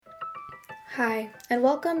Hi, and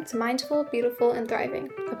welcome to Mindful, Beautiful, and Thriving,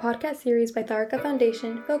 a podcast series by Tharaka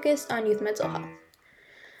Foundation focused on youth mental health.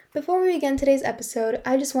 Before we begin today's episode,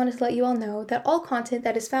 I just wanted to let you all know that all content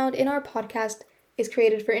that is found in our podcast is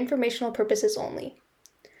created for informational purposes only.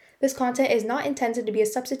 This content is not intended to be a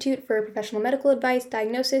substitute for professional medical advice,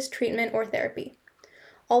 diagnosis, treatment, or therapy.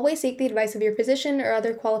 Always seek the advice of your physician or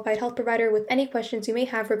other qualified health provider with any questions you may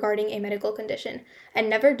have regarding a medical condition, and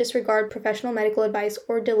never disregard professional medical advice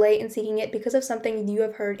or delay in seeking it because of something you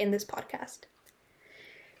have heard in this podcast.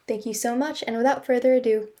 Thank you so much, and without further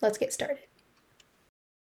ado, let's get started.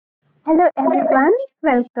 Hello everyone,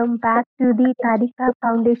 welcome back to the Tadika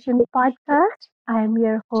Foundation podcast. I am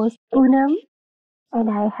your host Poonam and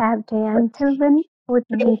I have Diane Tilvin with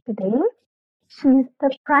me today. She is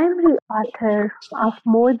the primary author of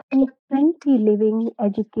more than 20 living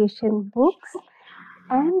education books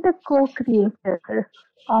and the co-creator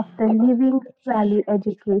of the Living Value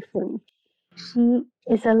Education. She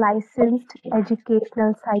is a licensed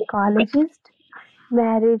educational psychologist,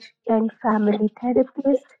 marriage and family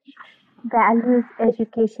therapist, values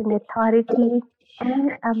education authority,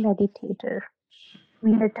 and a meditator.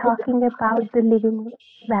 We are talking about the living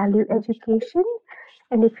value education.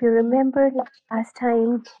 And if you remember last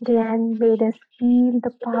time, Diane made us feel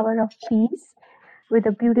the power of peace with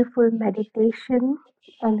a beautiful meditation.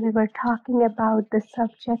 And we were talking about the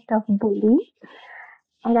subject of bullying.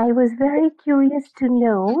 And I was very curious to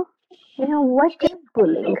know, what is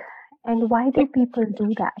bullying and why do people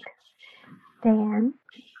do that? Diane,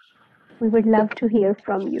 we would love to hear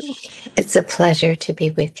from you. It's a pleasure to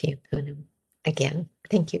be with you, Poonam. Again,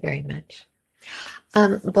 thank you very much.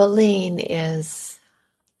 Bullying is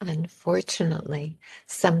unfortunately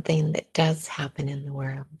something that does happen in the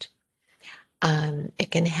world. It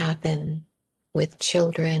can happen with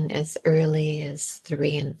children as early as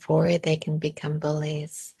 3 and 4, they can become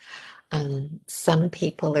bullies. Some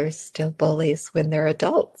people are still bullies when they're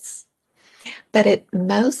adults, but it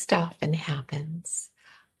most often happens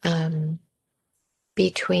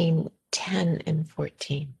between 10 and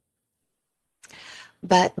 14.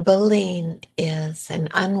 But bullying is an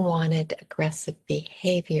unwanted aggressive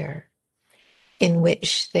behavior in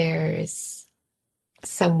which there's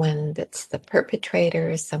someone that's the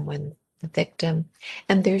perpetrator, someone the victim,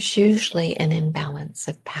 and there's usually an imbalance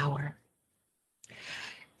of power.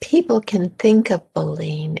 People can think of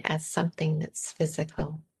bullying as something that's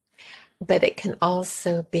physical, but it can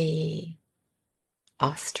also be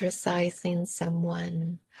ostracizing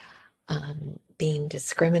someone, being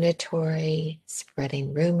discriminatory,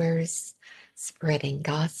 spreading rumors, spreading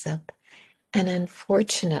gossip. And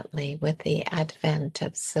unfortunately, with the advent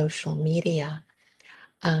of social media,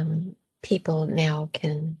 people now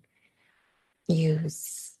can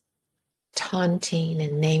use taunting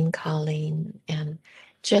and name calling and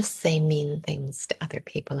just say mean things to other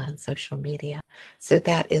people on social media. So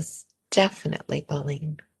that is definitely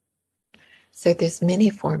bullying. So there's many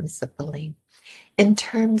forms of bullying. In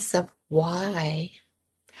terms of why,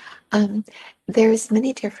 there's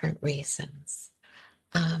many different reasons.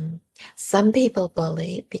 Some people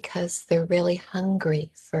bully because they're really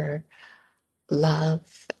hungry for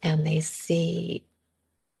love and they see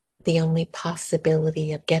the only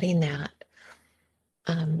possibility of getting that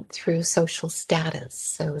through social status.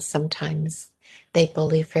 So sometimes they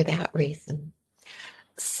bully for that reason.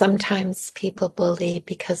 Sometimes people bully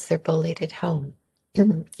because they're bullied at home,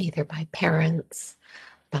 either by parents,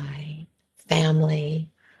 by family,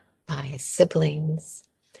 by siblings.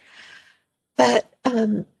 But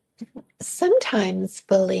sometimes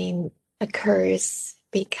bullying occurs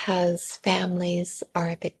because families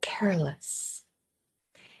are a bit careless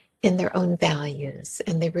in their own values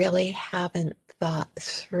and they really haven't thought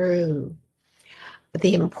through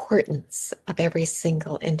the importance of every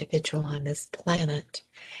single individual on this planet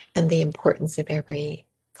and the importance of every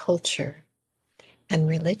culture and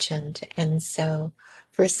religion. And so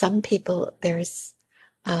for some people,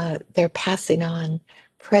 they're passing on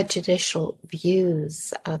prejudicial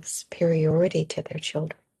views of superiority to their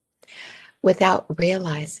children without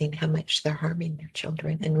realizing how much they're harming their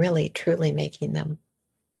children and really truly making them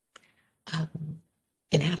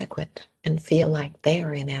inadequate and feel like they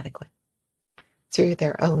are inadequate through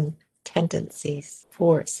their own tendencies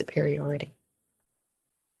for superiority.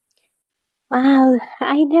 Wow,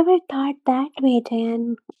 I never thought that way,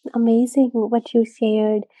 Dan. Amazing what you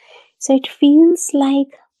shared. So it feels like,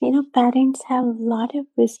 parents have a lot of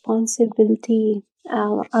responsibility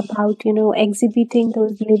about, exhibiting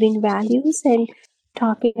those living values and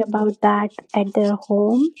talking about that at their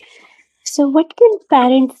home. So, what can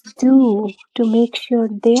parents do to make sure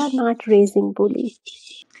they are not raising bully?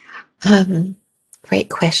 Great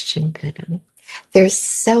question, Poonam. There's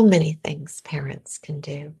so many things parents can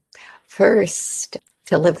do. First,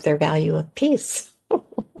 to live their value of peace,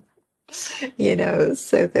 so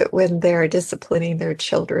that when they're disciplining their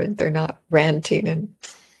children, they're not ranting and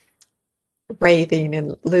raving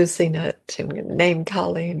and losing it and name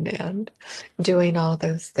calling and doing all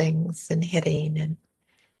those things and hitting and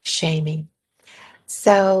shaming.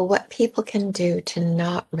 So, what people can do to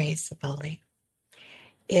not raise a bully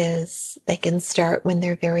is they can start when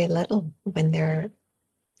they're very little, when they're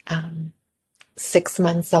 6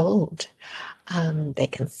 months old. They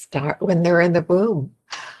can start when they're in the womb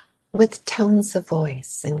with tones of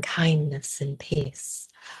voice and kindness and peace.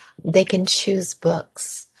 They can choose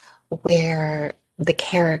books where the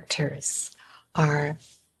characters are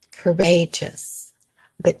courageous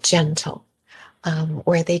but gentle,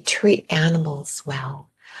 where they treat animals well.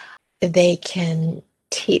 They can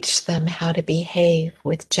teach them how to behave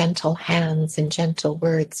with gentle hands and gentle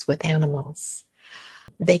words with animals.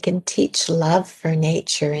 They can teach love for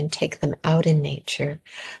nature and take them out in nature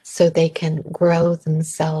so they can grow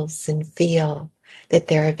themselves and feel that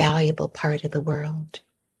they're a valuable part of the world.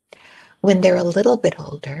 When they're a little bit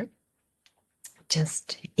older,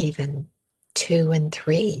 just even 2 and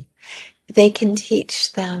 3, they can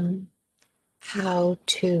teach them how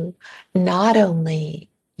to not only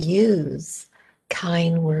use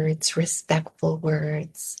kind words, respectful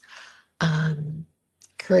words,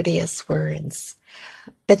 courteous words,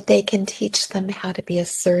 but they can teach them how to be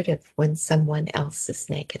assertive when someone else is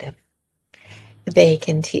negative. They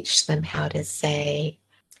can teach them how to say,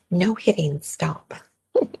 no hitting, stop,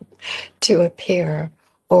 to appear,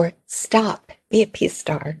 or stop, be a peace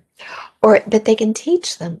star. Or that they can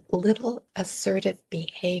teach them little assertive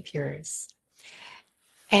behaviors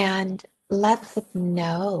and let them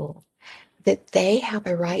know that they have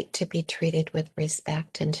a right to be treated with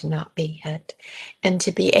respect and to not be hit, and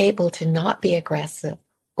to be able to not be aggressive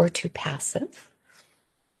or too passive,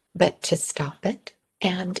 but to stop it.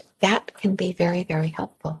 And that can be very, very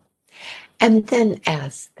helpful. And then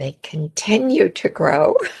as they continue to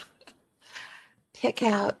grow, pick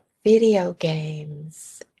out video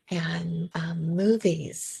games and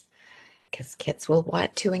movies, because kids will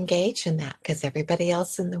want to engage in that because everybody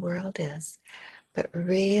else in the world is. But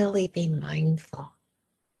really be mindful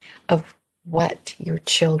of what your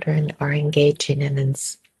children are engaging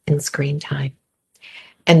in screen time.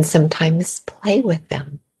 And sometimes play with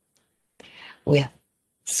them with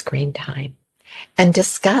screen time and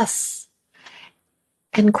discuss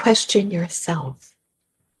and question yourself.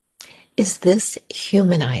 Is this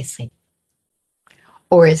humanizing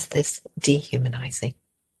or is this dehumanizing?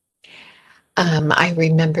 I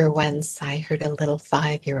remember once I heard a little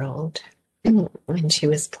 5-year-old when she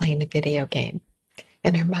was playing a video game,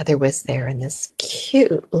 and her mother was there, and this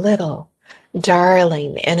cute little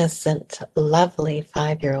darling, innocent, lovely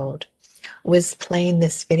 5-year-old was playing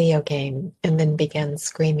this video game and then began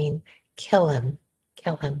screaming, kill him,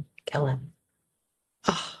 kill him, kill him.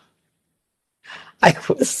 Oh, I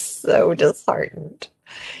was so disheartened,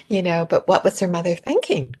 but what was her mother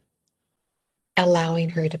thinking? Allowing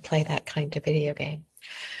her to play that kind of video game.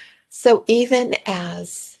 So even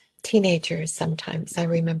as teenagers, sometimes I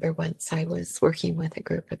remember once I was working with a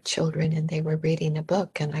group of children and they were reading a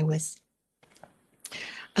book, and it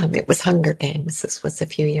was Hunger Games. This was a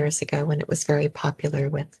few years ago when it was very popular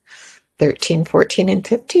with 13, 14, and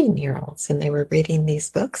 15-year-olds, and they were reading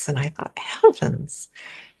these books, and I thought, heavens,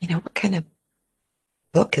 what kind of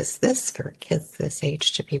book is this for kids this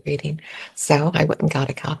age to be reading? So I went and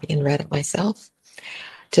got a copy and read it myself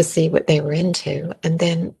to see what they were into. And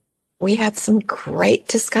then we had some great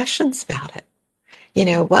discussions about it.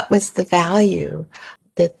 What was the value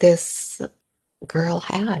that this girl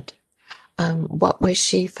had? What was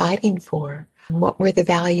she fighting for? What were the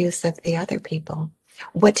values of the other people?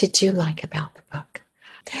 What did you like about the book?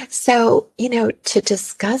 So, to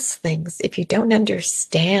discuss things, if you don't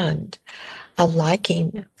understand a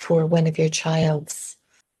liking for one of your child's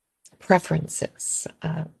preferences,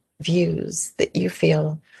 views that you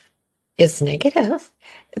feel is negative,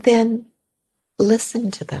 then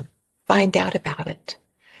listen to them, find out about it,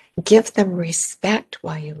 give them respect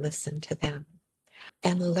while you listen to them,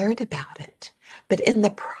 and learn about it. But in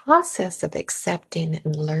the process of accepting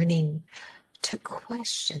and learning, to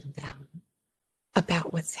question them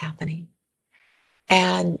about what's happening,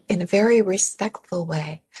 and in a very respectful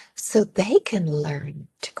way, so they can learn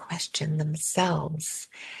to question themselves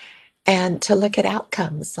and to look at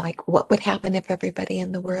outcomes, like what would happen if everybody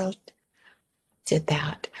in the world did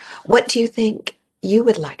that? What do you think you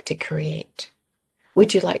would like to create?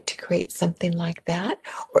 Would you like to create something like that?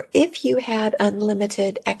 Or if you had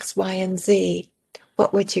unlimited X, Y, and Z,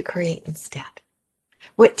 What would you create instead?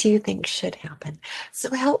 What do you think should happen? So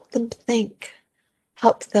help them think,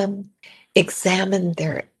 help them examine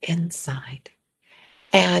their inside.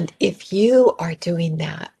 And if you are doing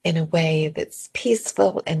that in a way that's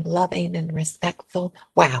peaceful and loving and respectful,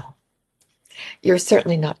 wow, you're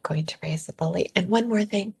certainly not going to raise a bully. And one more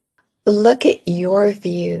thing, look at your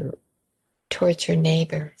view towards your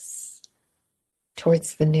neighbors,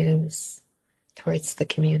 towards the news, towards the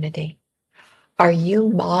community. Are you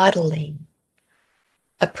modeling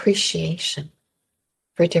appreciation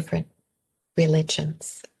for different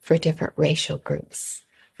religions, for different racial groups,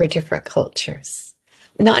 for different cultures?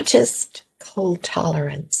 Not just cold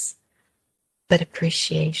tolerance, but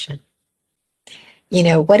appreciation. You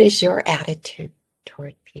know, what is your attitude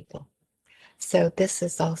toward people? So this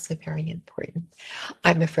is also very important.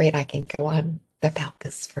 I'm afraid I can go on about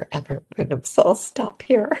this forever, so I'll stop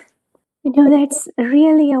here. That's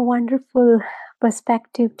really a wonderful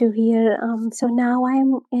perspective to hear. So now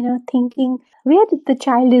I'm, thinking where the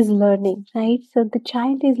child is learning, right? So the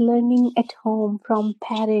child is learning at home from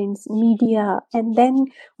parents, media, and then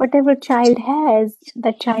whatever child has,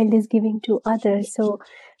 the child is giving to others. So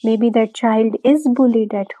maybe that child is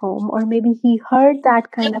bullied at home, or maybe he heard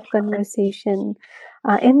that kind of conversation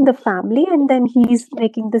in the family, and then he's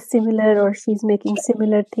making the similar, or she's making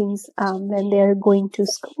similar things when they're going to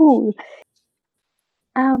school.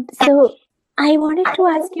 So I wanted to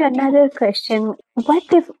ask you another question. What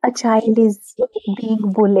if a child is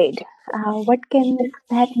being bullied? What can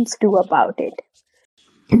parents do about it?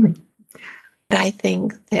 I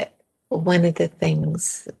think that one of the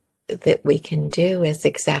things that we can do is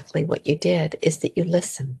exactly what you did, is that you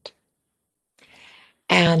listened.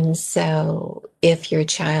 And so if your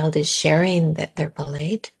child is sharing that they're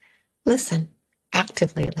bullied, listen,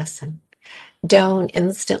 actively listen. Don't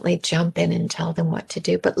instantly jump in and tell them what to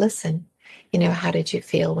do, but listen. You know, how did you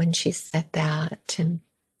feel when she said that? And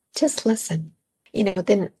just listen. You know,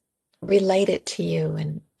 then relate it to you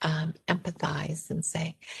and empathize and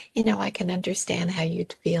say, you know, I can understand how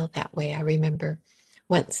you'd feel that way. I remember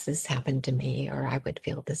once this happened to me, or I would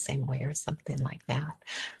feel the same way, or something like that.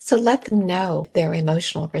 So let them know their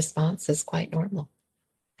emotional response is quite normal.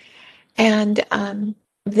 And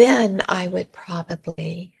then I would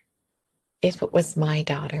probably, if it was my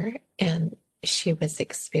daughter and she was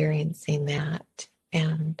experiencing that,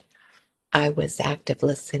 and I was active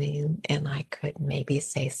listening, and I could maybe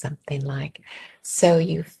say something like, so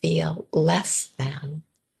you feel less than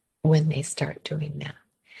when they start doing that.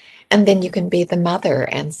 And then you can be the mother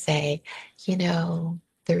and say, you know,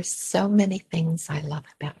 there's so many things I love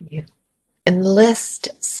about you. And list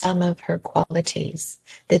some of her qualities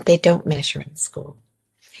that they don't measure in school.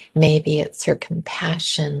 Maybe it's her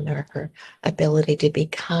compassion, or her ability to be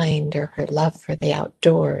kind, or her love for the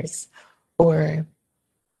outdoors, or,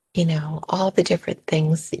 you know, all the different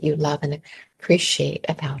things that you love and appreciate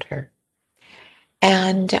about her.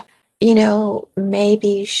 And, you know,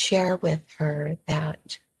 maybe share with her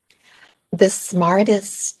that the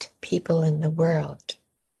smartest people in the world,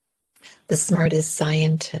 the smartest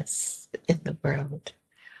scientists in the world,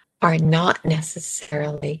 are not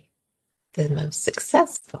necessarily the most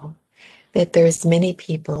successful. That there's many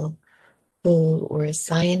people who were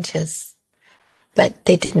scientists, but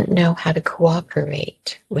they didn't know how to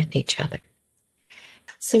cooperate with each other.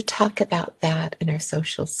 So talk about that in her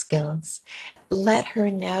social skills. Let her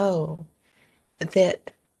know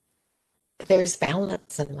that there's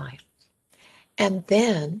balance in life. And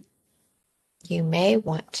then you may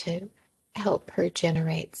want to help her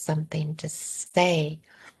generate something to say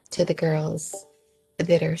to the girls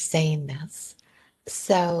that are saying this,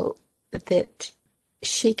 so that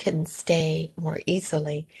she can stay more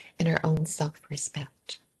easily in her own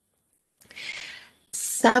self-respect.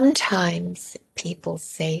 Sometimes people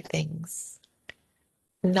say things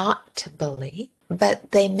not to bully,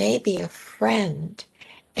 but they may be a friend,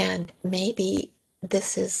 and maybe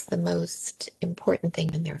this is the most important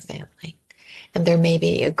thing in their family. And there may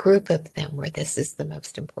be a group of them where this is the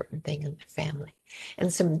most important thing in their family.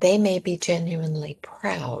 And so they may be genuinely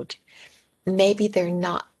proud. Maybe they're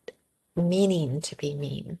not meaning to be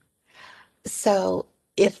mean. So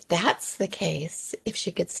if that's the case, if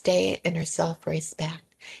she could stay in her self-respect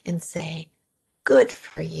and say, good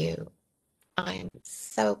for you. I'm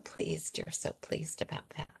so pleased you're so pleased about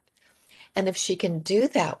that. And if she can do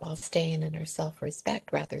that while staying in her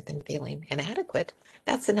self-respect rather than feeling inadequate,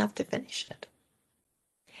 that's enough to finish it.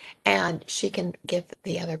 And she can give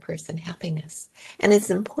the other person happiness. And it's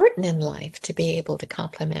important in life to be able to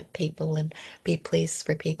compliment people and be pleased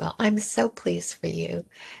for people. I'm so pleased for you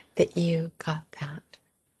that you got that.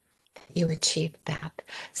 you achieve that.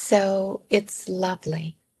 So it's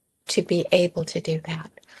lovely to be able to do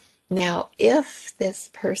that. Now, if this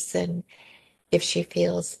person, if she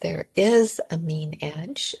feels there is a mean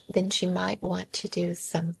edge, then she might want to do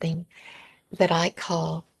something that I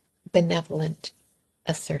call benevolent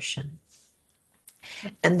assertion.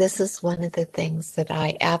 And this is one of the things that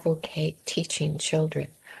I advocate teaching children.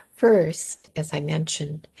 First, as I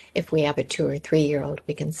mentioned, if we have a 2 or 3-year-old,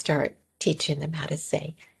 we can start teaching them how to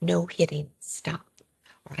say, no hitting, stop.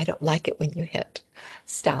 Or I don't like it when you hit,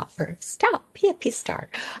 stop, or stop, yippee star.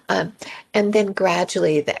 And then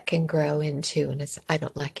gradually that can grow into, and it's, I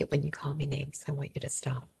don't like it when you call me names, I want you to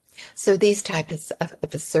stop. So these types of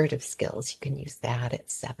assertive skills, you can use that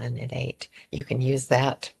at 7, at 8. You can use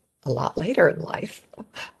that a lot later in life.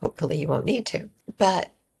 Hopefully you won't need to.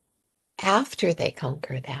 But after they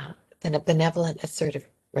conquer that, then a benevolent assertive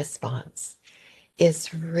response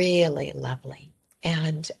is really lovely.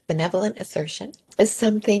 And benevolent assertion is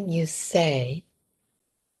something you say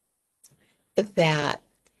that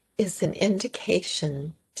is an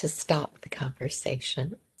indication to stop the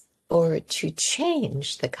conversation or to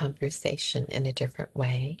change the conversation in a different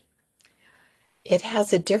way. It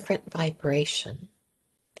has a different vibration.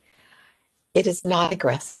 It is not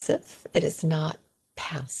aggressive. It is not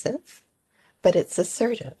passive, but it's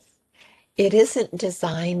assertive. It isn't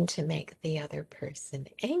designed to make the other person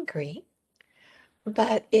angry,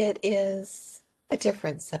 but it is a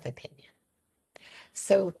difference of opinion.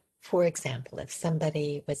 So, for example, if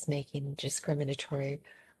somebody was making a discriminatory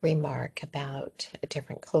remark about a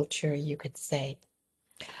different culture, you could say,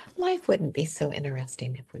 life wouldn't be so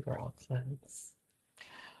interesting if we were all clones.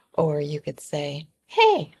 Or you could say,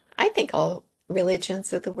 hey, I think all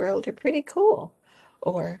religions of the world are pretty cool.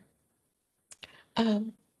 Or,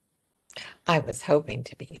 um, I was hoping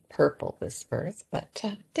to be purple this birth, but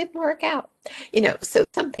didn't work out. So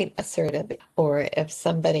something assertive. Or if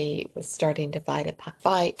somebody was starting to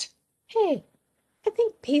fight, hey, I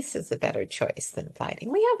think peace is a better choice than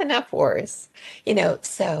fighting. We have enough wars,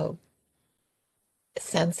 so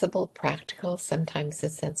sensible, practical, sometimes a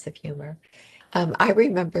sense of humor. I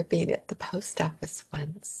remember being at the post office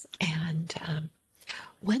once, and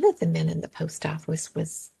one of the men in the post office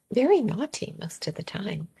was very naughty most of the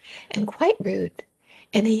time and quite rude.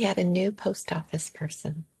 And he had a new post office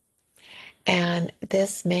person. And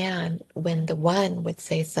this man, when the one would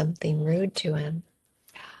say something rude to him,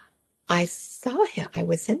 I saw him. I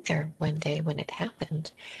was in there one day when it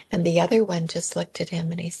happened. And the other one just looked at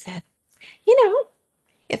him and he said,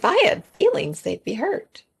 if I had feelings, they'd be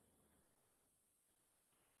hurt.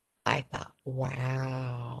 I thought,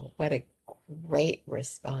 wow, what a great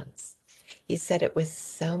response. He said it was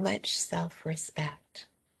so much self-respect.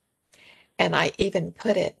 And I even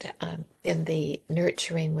put it in the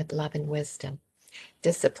Nurturing with Love and Wisdom,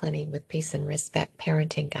 Disciplining with Peace and Respect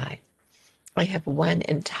Parenting Guide. I have one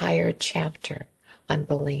entire chapter on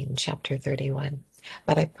bullying, chapter 31,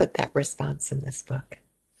 but I put that response in this book.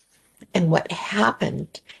 And what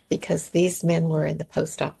happened, because these men were in the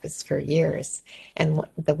post office for years, and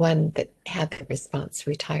the one that had the response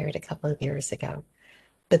retired a couple of years ago.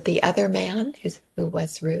 But the other man who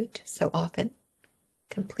was rude so often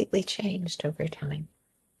completely changed over time.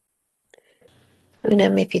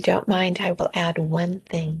 Poonam, if you don't mind, I will add one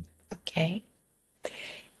thing, okay?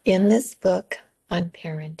 In this book on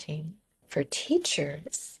parenting for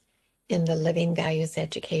teachers, in the Living Values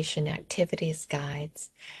Education Activities Guides,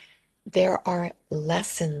 there are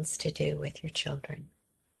lessons to do with your children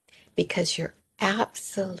because you're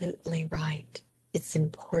absolutely right. It's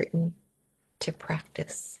important to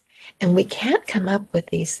practice. And we can't come up with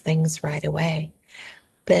these things right away.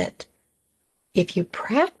 But if you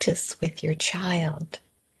practice with your child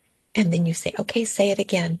and then you say, okay, say it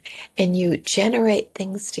again, and you generate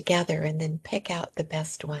things together and then pick out the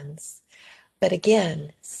best ones. But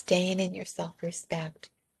again, staying in your self-respect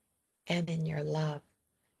and in your love,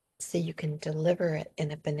 so you can deliver it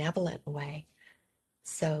in a benevolent way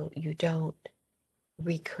so you don't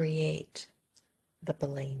recreate the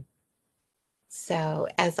bullying. So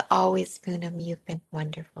as always, Poonam, you've been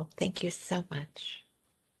wonderful. Thank you so much.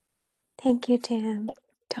 Thank you, Tam.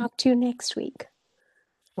 Talk to you next week.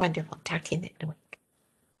 Wonderful. Talk to you next week.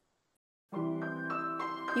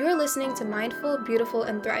 You are listening to Mindful, Beautiful,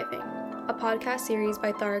 and Thriving, a podcast series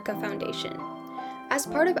by Tharaka Foundation. As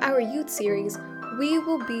part of our youth series, we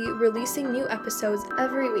will be releasing new episodes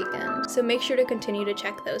every weekend, so make sure to continue to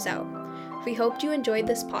check those out. We hope you enjoyed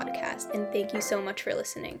this podcast, and thank you so much for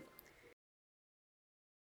listening.